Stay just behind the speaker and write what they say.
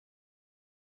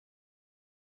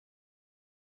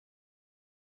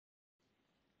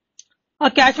A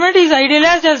catchment is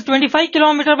idealized as 25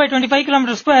 km by 25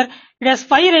 km square. It has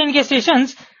 5 rain gauge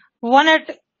stations, one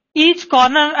at each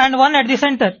corner and one at the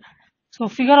center. So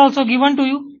figure also given to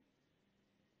you.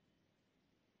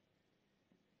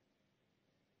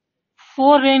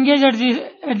 4 rain gauge at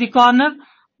the corner,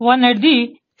 one at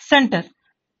the center.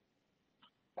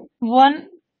 1,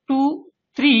 2,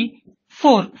 3,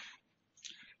 4.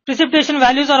 Precipitation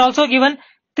values are also given.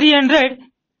 300.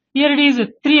 Here it is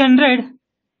 300.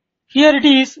 Here it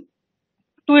is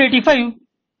 285.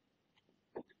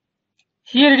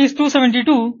 Here it is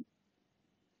 272.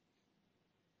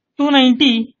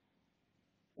 290.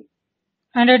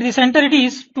 And at the center it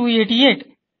is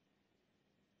 288.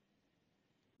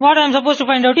 What I am supposed to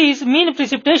find out is mean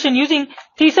precipitation using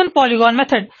Thiessen polygon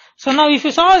method. So now if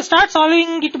you start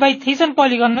solving it by Thiessen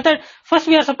polygon method, first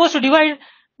we are supposed to divide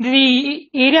the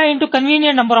area into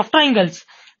convenient number of triangles.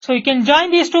 So you can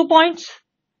join these 2 points,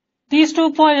 these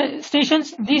 2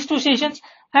 stations, these 2 stations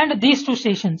and these 2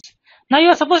 stations. Now you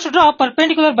are supposed to draw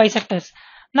perpendicular bisectors.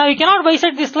 Now you cannot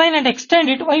bisect this line and extend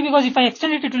it. Why? Because if I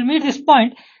extend it, it will meet this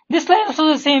point. This line also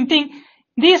the same thing.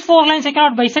 These 4 lines I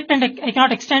cannot bisect and I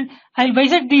cannot extend. I will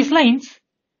bisect these lines.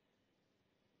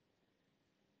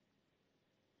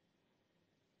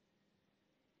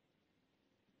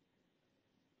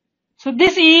 So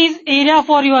this is area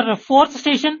for your 4th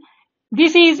station.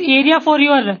 This is area for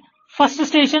your 1st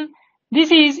station.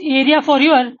 This is area for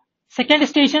your 2nd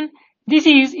station. This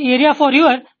is area for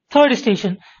your 3rd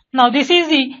station. Now this is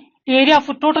the area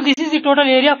for total. This is the total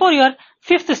area for your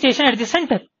 5th station at the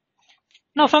center.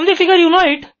 Now from the figure you know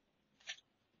it.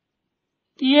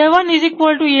 A1 is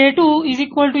equal to A2 is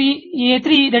equal to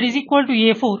A3, that is equal to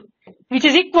A4, which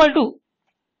is equal to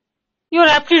your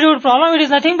aptitude problem. It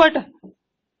is nothing but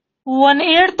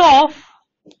 1/8 of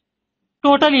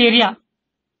total area,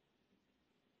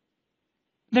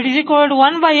 that is equal to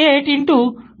 1/8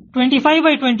 into 25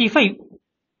 by 25.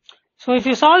 So if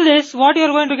you solve this, what you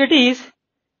are going to get is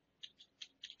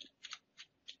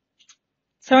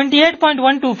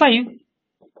 78.125.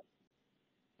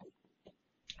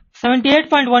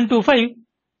 78.125.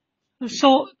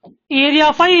 So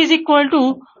area 5 is equal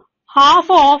to half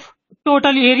of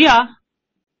total area,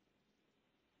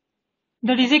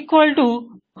 that is equal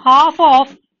to half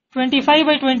of 25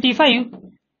 by 25,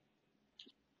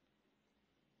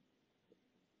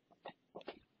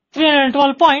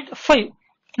 312.5.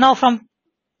 Now from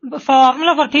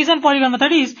formula for Thiessen polygon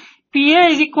method is PA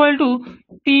is equal to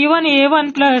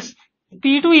P1A1 plus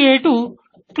P2A2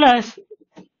 plus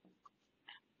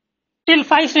till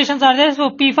 5 stations are there, so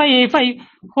P5A5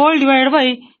 whole divided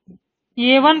by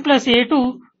A1 plus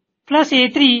A2 plus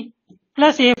A3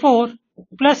 plus A4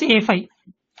 plus A5.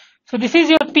 So this is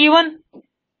your P1,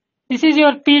 this is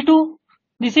your P2,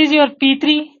 this is your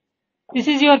P3, this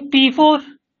is your P4,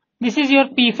 this is your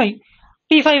P5.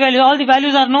 P5 value, all the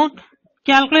values are known.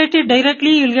 Calculate it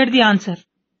directly, you will get the answer.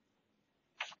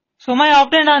 So my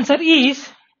obtained answer is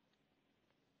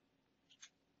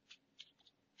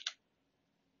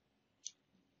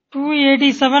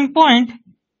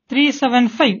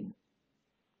 287.375.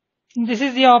 This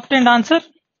is the obtained answer.